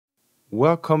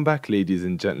Welcome back, ladies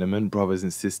and gentlemen, brothers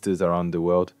and sisters around the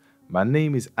world. My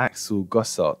name is Axel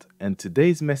Gossart, and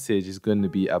today's message is going to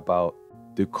be about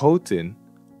the coating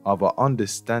of our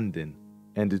understanding.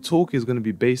 And the talk is going to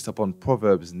be based upon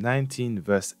Proverbs 19,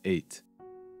 verse 8.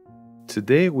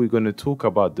 Today, we're going to talk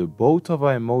about the boat of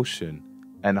our emotion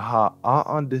and how our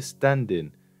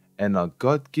understanding and our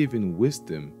God-given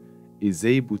wisdom is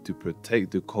able to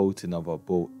protect the coating of our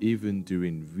boat even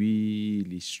during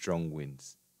really strong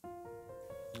winds.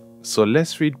 So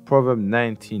let's read Proverbs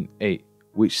 19:8,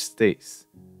 which states,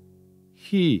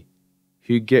 "He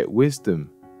who gets wisdom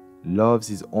loves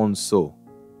his own soul.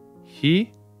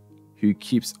 He who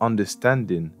keeps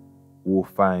understanding will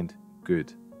find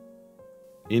good."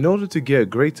 In order to get a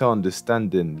greater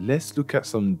understanding, let's look at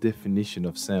some definition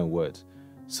of certain words,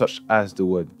 such as the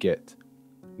word get,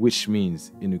 which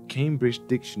means in a Cambridge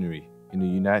dictionary in the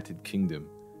United Kingdom,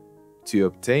 to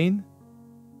obtain,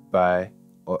 buy,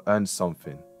 or earn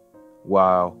something,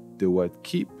 while the word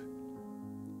keep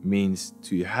means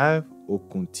to have or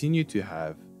continue to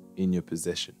have in your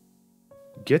possession.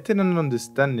 Getting an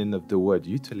understanding of the word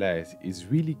utilized is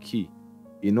really key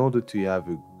in order to have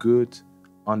a good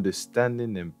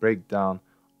understanding and breakdown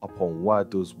upon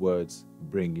what those words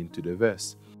bring into the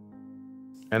verse.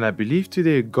 And I believe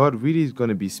today God really is going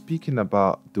to be speaking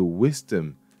about the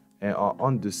wisdom and our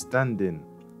understanding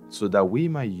so that we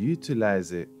might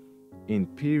utilize it in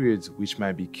periods which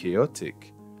might be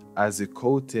chaotic as a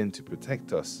coating to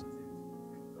protect us.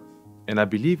 And I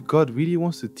believe God really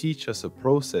wants to teach us a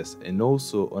process and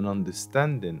also an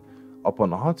understanding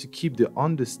upon how to keep the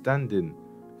understanding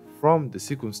from the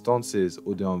circumstances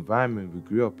or the environment we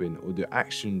grew up in or the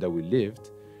action that we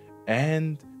lived,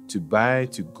 and to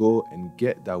go and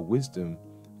get that wisdom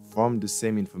from the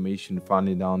same information found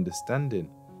in our understanding.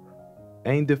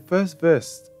 And in the first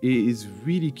verse, it is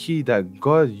really key that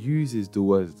God uses the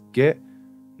word get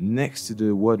next to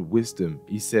the word wisdom.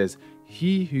 He says,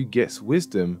 "He who gets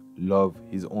wisdom loves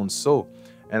his own soul."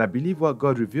 And I believe what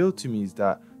God revealed to me is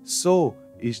that soul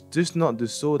is just not the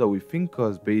soul that we think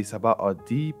of, but it's about our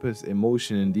deepest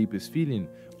emotion and deepest feeling.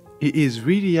 It is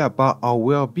really about our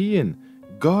well-being.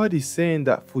 God is saying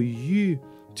that for you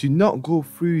to not go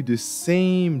through the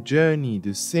same journey,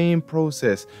 the same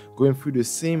process, going through the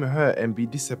same hurt and be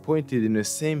disappointed in the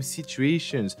same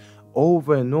situations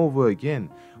over and over again,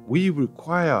 we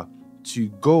require to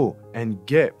go and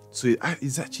get. So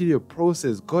it's actually a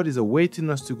process. God is awaiting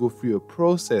us to go through a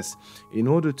process in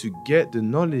order to get the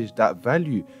knowledge, that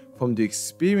value from the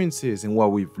experiences and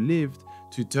what we've lived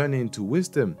to turn into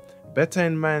wisdom. Better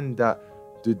in mind that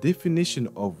the definition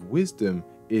of wisdom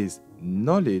is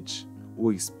knowledge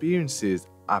or experiences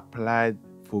applied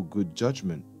for good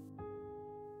judgment.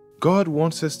 God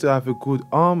wants us to have a good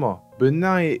armor, but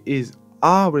now it is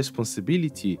our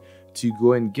responsibility to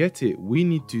go and get it. We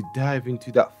need to dive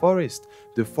into that forest,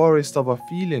 the forest of our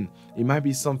feeling. It might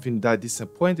be something that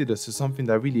disappointed us or something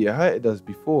that really hurted us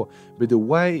before, but the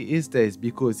why it is there is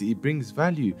because it brings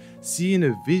value. Seeing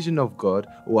a vision of God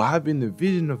or having a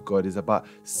vision of God is about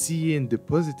seeing the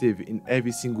positive in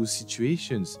every single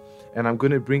situations. And I'm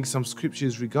going to bring some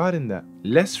scriptures regarding that.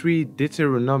 Let's read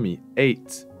Deuteronomy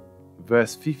 8,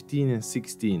 verse 15 and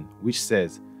 16, which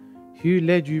says, "Who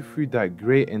led you through that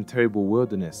great and terrible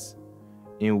wilderness,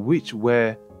 in which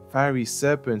were fiery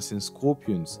serpents and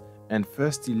scorpions, and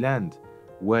thirsty land,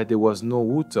 where there was no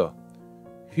water?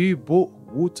 Who brought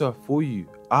water for you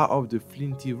out of the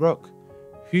flinty rock?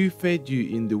 Who fed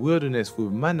you in the wilderness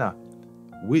with manna,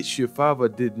 which your father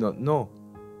did not know,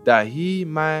 that he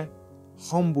might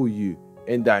humble you,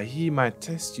 and that he might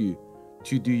test you,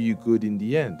 to do you good in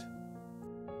the end?"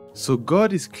 So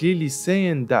God is clearly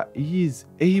saying that He is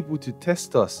able to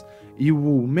test us. He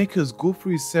will make us go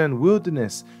through a certain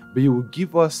wilderness, but He will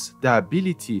give us the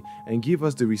ability and give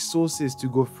us the resources to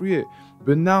go through it.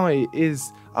 But now it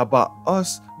is about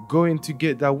us going to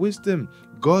get that wisdom.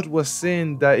 God was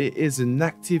saying that it is an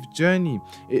active journey.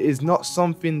 It is not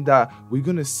something that we're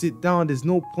going to sit down. There's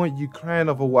no point you crying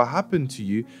over what happened to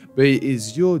you, but it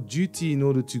is your duty in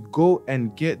order to go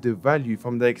and get the value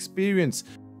from the experience.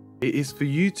 It is for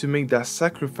you to make that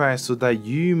sacrifice so that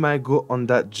you might go on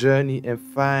that journey and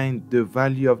find the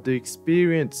value of the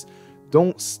experience.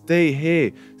 Don't stay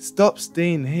here. Stop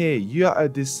staying here. You are a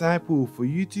disciple. For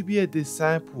you to be a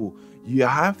disciple, you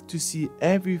have to see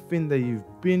everything that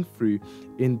you've been through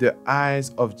in the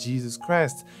eyes of Jesus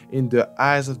Christ, in the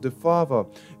eyes of the Father.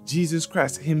 Jesus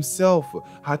Christ Himself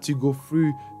had to go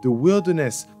through the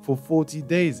wilderness for 40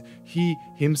 days. He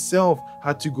Himself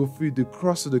had to go through the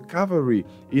cross of the Calvary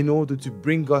in order to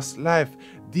bring us life.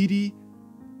 Did He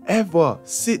ever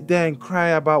sit there and cry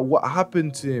about what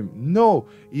happened to him. No,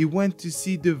 he went to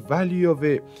see the value of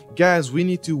it. Guys, we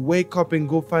need to wake up and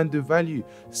go find the value.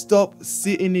 Stop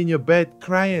sitting in your bed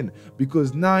crying,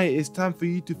 because now it is time for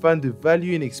you to find the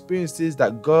value in experiences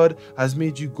that God has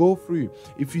made you go through.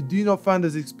 If you do not find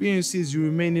those experiences, you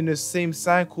remain in the same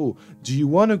cycle. Do you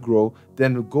want to grow?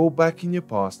 Then go back in your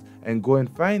past and go and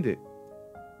find it.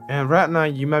 And right now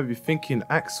you might be thinking,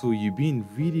 Axel, you've been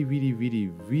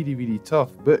really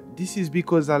tough. But this is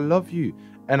because I love you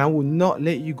and I will not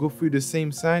let you go through the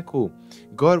same cycle.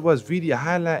 God was really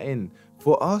highlighting,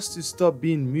 for us to stop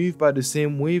being moved by the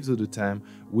same waves all the time,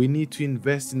 we need to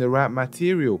invest in the right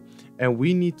material. And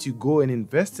we need to go and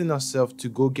invest in ourselves to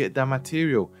go get that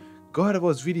material. God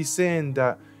was really saying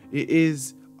that it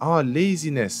is our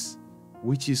laziness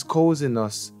which is causing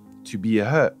us to be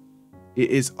hurt. It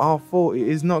is our fault. It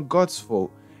is not God's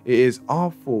fault. It is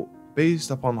our fault based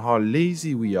upon how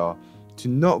lazy we are to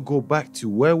not go back to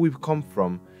where we've come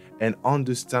from and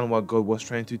understand what God was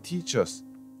trying to teach us.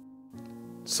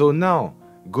 So now,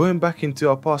 going back into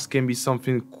our past can be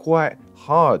something quite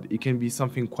hard. It can be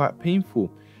something quite painful.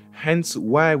 Hence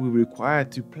why we require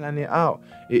to plan it out.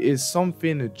 It is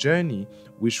something, a journey,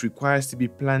 which requires to be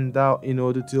planned out in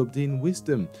order to obtain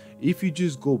wisdom. If you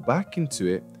just go back into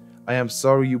it, I am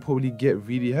sorry, you probably get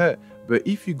really hurt. But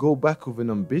if you go back with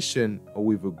an ambition or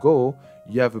with a goal,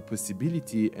 you have a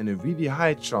possibility and a really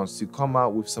high chance to come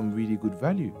out with some really good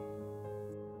value.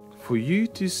 For you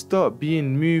to stop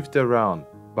being moved around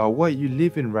by what you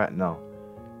live in right now,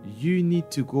 you need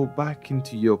to go back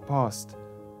into your past,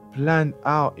 plan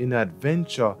out an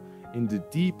adventure in the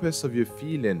deepest of your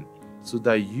feeling, so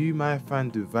that you might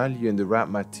find the value in the right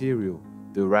material,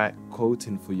 the right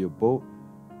coating for your boat,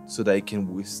 so that it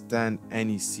can withstand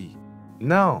any sea.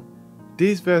 Now,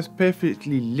 this verse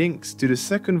perfectly links to the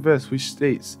second verse, which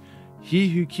states, "He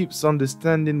who keeps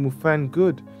understanding will find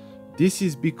good." This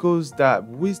is because that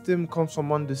wisdom comes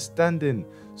from understanding.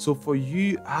 So for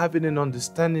you having an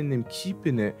understanding and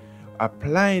keeping it,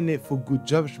 applying it for good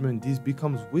judgment, this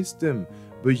becomes wisdom.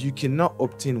 But you cannot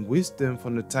obtain wisdom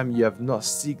from the time you have not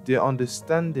sought their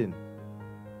understanding.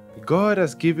 God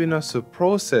has given us a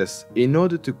process in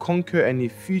order to conquer any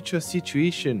future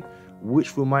situation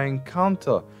which we might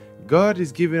encounter. God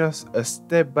is giving us a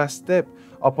step-by-step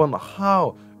upon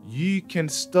how you can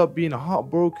stop being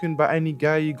heartbroken by any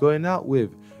guy you're going out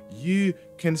with. You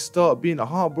can start being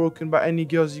heartbroken by any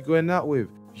girls you're going out with.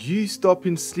 You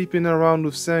stopping sleeping around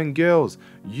with certain girls.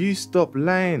 You stop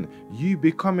lying. You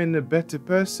becoming a better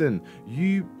person.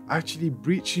 You actually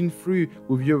breaching through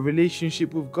with your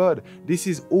relationship with God. This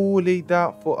is all laid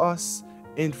out for us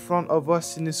in front of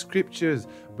us in the scriptures.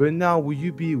 But now, will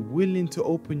you be willing to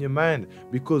open your mind?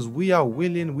 Because we are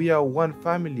willing, we are one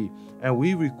family, and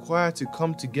we require to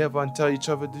come together and tell each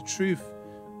other the truth.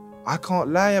 I can't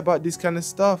lie about this kind of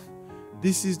stuff.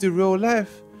 This is the real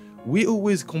life. We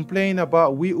always complain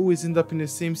about, we always end up in the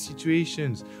same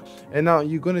situations. And now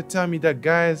you're going to tell me that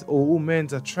guys or all men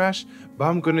are trash, but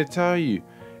I'm going to tell you,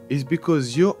 it's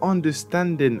because your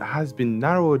understanding has been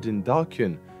narrowed and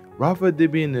darkened. Rather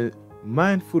than being a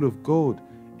mind full of gold,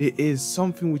 it is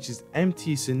something which is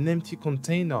empty. It's an empty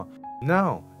container.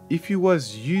 Now, if you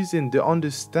was using the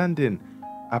understanding,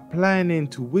 applying it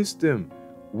into wisdom,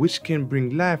 which can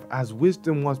bring life, as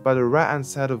wisdom was by the right hand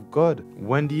side of God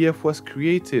when the earth was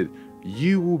created,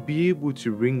 you will be able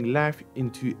to bring life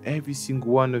into every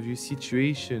single one of your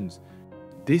situations.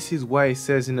 This is why it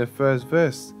says in the first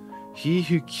verse, "He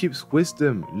who keeps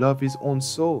wisdom loves his own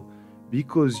soul,"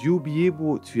 because you'll be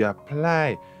able to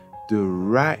apply the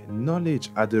right knowledge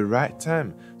at the right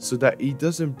time, so that it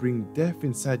doesn't bring death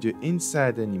inside your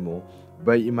inside anymore,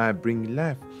 but it might bring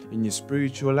life in your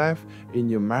spiritual life, in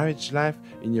your marriage life,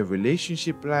 in your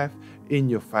relationship life, in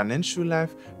your financial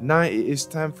life. Now it is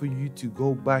time for you to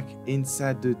go back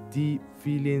inside the deep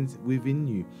feelings within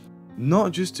you.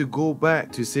 Not just to go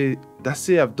back to say, that's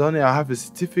it, I've done it, I have a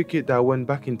certificate that I went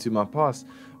back into my past.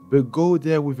 But go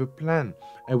there with a plan.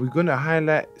 And we're going to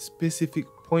highlight specific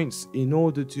points in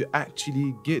order to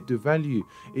actually get the value.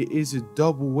 It is a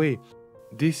double way.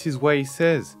 This is why he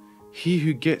says, "He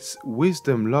who gets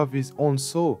wisdom loves his own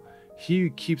soul. He who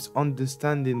keeps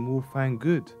understanding will find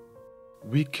good."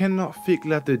 We cannot think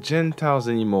like the Gentiles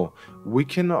anymore. We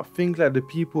cannot think like the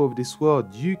people of this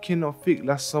world. You cannot think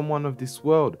like someone of this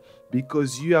world,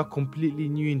 because you are completely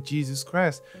new in Jesus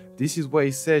Christ. This is what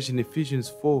he says in Ephesians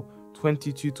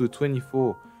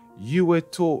 4:22-24. You were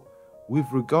taught with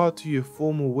regard to your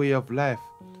former way of life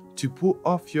to put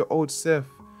off your old self,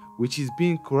 which is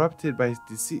being corrupted by its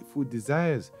deceitful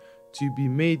desires, to be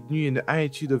made new in the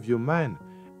attitude of your mind,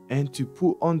 and to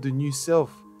put on the new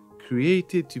self,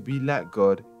 created to be like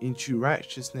God in true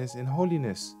righteousness and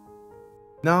holiness.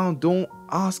 Now, don't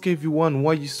ask everyone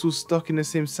why you're so stuck in the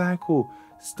same cycle.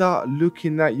 Start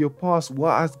looking at your past.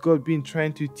 What has God been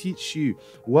trying to teach you?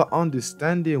 What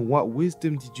understanding, what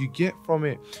wisdom did you get from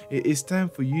it? It is time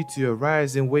for you to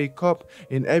arise and wake up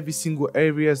in every single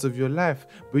areas of your life.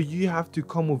 But you have to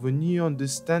come with a new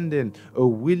understanding, a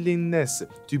willingness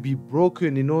to be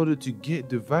broken in order to get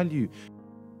the value.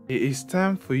 It is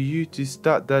time for you to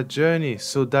start that journey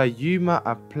so that you might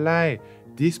apply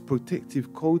this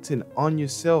protective coating on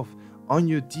yourself, on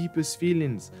your deepest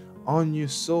feelings, on your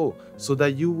soul, so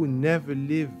that you will never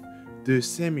live the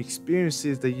same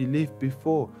experiences that you lived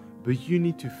before. But you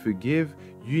need to forgive,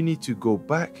 you need to go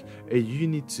back, and you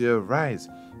need to arise.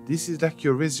 This is like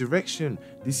your resurrection.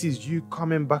 This is you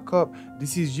coming back up.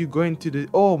 This is you going to the,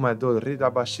 oh my God,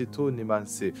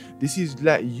 this is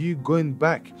like you going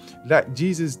back like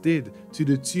Jesus did to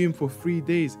the tomb for 3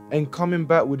 days and coming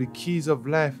back with the keys of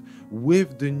life,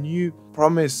 with the new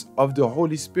promise of the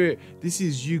Holy Spirit. This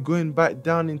is you going back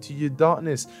down into your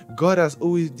darkness. God has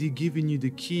already given you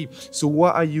the key. So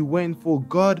what are you waiting for?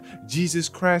 God, Jesus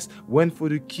Christ, went for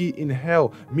the key in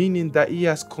hell, meaning that he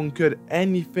has conquered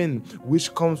anything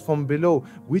which comes from below,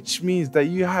 which means that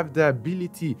you have the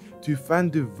ability to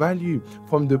find the value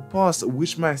from the past,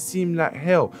 which might seem like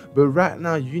hell. But right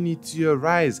now, you need to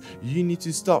arise. You need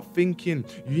to start thinking.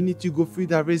 You need to go through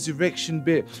that resurrection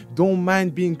bit. Don't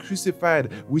mind being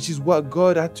crucified, which is what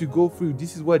God had to go through.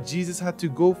 This is what Jesus had to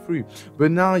go through. But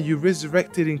now you're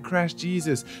resurrected in Christ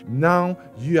Jesus. Now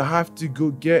you have to go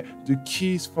get the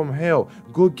keys from hell.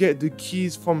 Go get the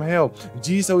keys from hell.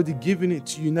 Jesus already given it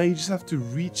to you. Now you just have to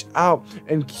reach out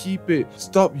and keep it.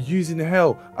 Stop using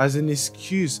hell as an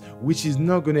excuse, which is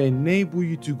not going to enable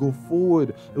you to go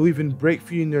forward or even break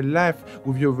through in your life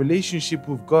with your relationship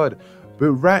with God.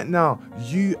 But right now,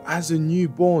 you as a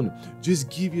newborn, just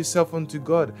give yourself unto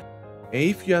God. And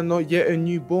if you are not yet a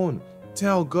newborn,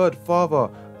 tell God, Father,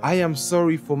 I am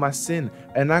sorry for my sin,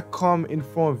 and I come in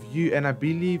front of you, and I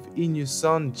believe in your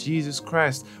Son, Jesus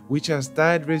Christ, which has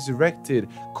died, resurrected,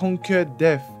 conquered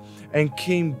death, and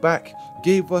came back,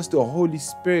 gave us the Holy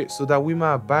Spirit so that we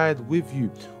might abide with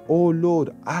you. Oh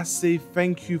Lord, I say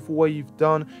thank you for what you've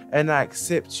done, and I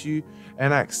accept you,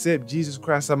 and I accept Jesus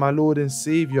Christ as my Lord and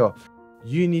Savior.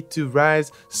 You need to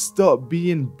rise. Stop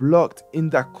being blocked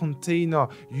in that container.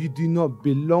 You do not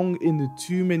belong in the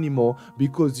tomb anymore,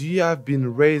 because you have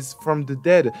been raised from the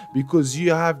dead, because you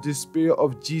have the Spirit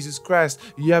of Jesus Christ.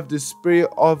 You have the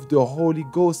Spirit of the Holy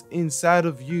Ghost inside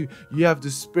of you. You have the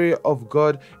Spirit of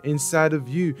God inside of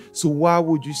you. So why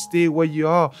would you stay where you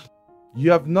are?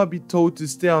 You have not been told to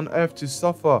stay on earth to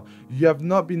suffer. You have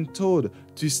not been told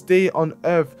to stay on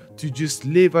earth to just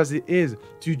live as it is,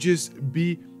 to just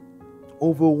be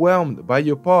overwhelmed by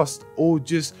your past, or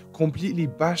just completely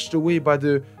bashed away by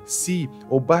the sea,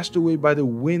 or bashed away by the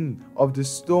wind of the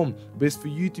storm. But it's for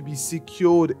you to be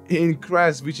secured in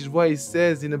Christ, which is what it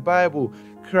says in the Bible.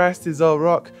 Christ is our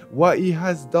rock. What he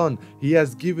has done, he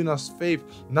has given us faith.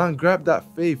 Now grab that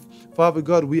faith. Father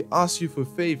God, we ask you for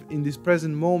faith in this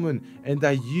present moment, and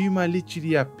that you might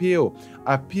literally appeal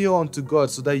unto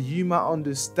God, so that you might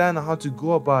understand how to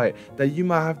go about it, that you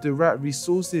might have the right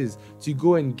resources to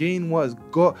go and gain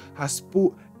what God has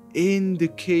put in the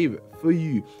cave for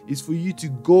you. It's for you to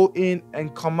go in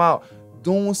and come out.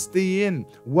 Don't stay in.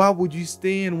 Why would you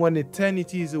stay in when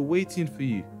eternity is awaiting for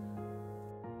you?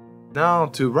 Now,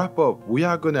 to wrap up, we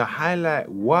are going to highlight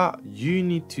what you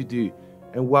need to do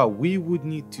and what we would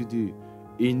need to do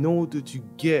in order to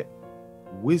get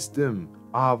wisdom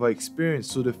out of our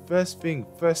experience. So the first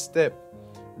step,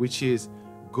 which is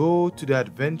go to the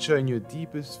adventure in your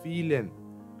deepest feeling.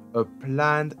 A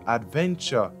planned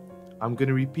adventure. I'm going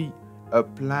to repeat, a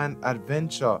planned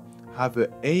adventure. Have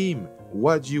an aim.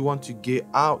 What do you want to get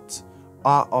out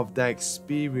of that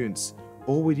experience?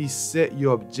 Already set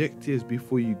your objectives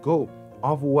before you go,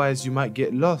 otherwise you might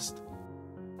get lost.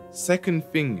 Second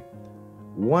thing,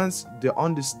 once the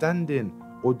understanding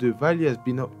or the value has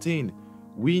been obtained,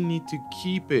 we need to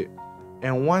keep it.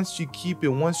 And once you keep it,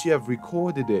 once you have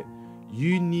recorded it,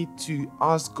 you need to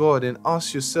ask God and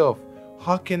ask yourself,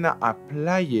 how can I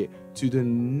apply it to the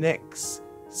next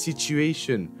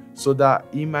situation, so that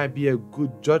it might be a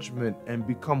good judgment and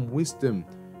become wisdom.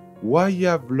 What you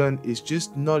have learned is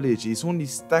just knowledge. It's only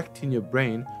stacked in your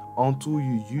brain until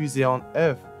you use it on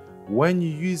earth. When you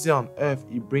use it on earth,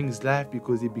 it brings life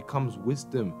because it becomes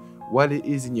wisdom. While it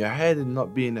is in your head and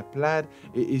not being applied,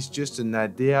 it is just an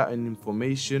idea and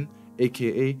information,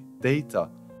 aka data.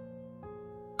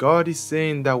 God is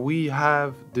saying that we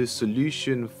have the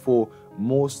solution for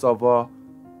most of our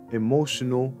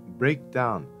emotional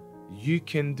breakdown. You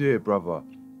can do it, brother,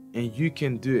 and you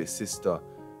can do it, sister.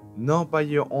 Not by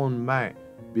your own might,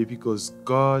 but because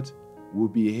God will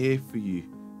be here for you.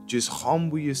 Just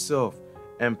humble yourself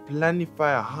and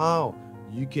planify how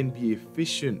you can be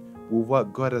efficient with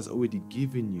what God has already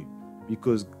given you,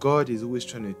 because God is always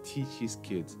trying to teach his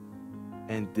kids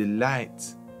and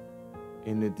delight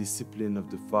in the discipline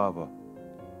of the Father,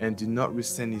 and do not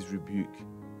resent his rebuke,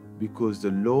 because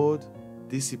the Lord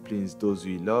disciplines those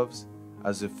who he loves,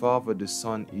 as the Father the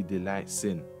Son he delights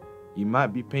in. It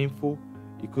might be painful,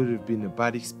 it could have been a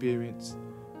bad experience,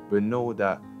 but know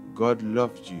that God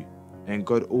loved you, and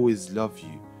God always loved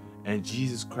you, and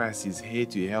Jesus Christ is here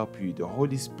to help you. The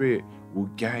Holy Spirit will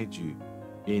guide you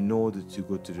in order to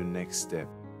go to the next step.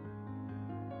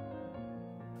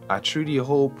 I truly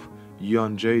hope you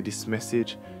enjoyed this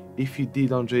message. If you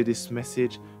did enjoy this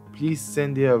message, please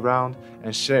send it around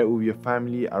and share it with your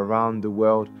family around the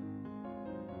world.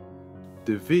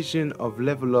 The vision of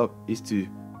Level Up is to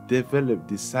develop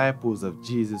disciples of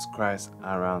Jesus Christ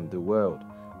around the world.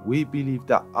 We believe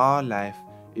that our life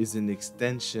is an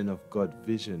extension of God's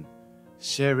vision.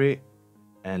 Share it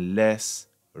and let's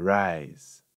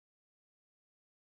rise.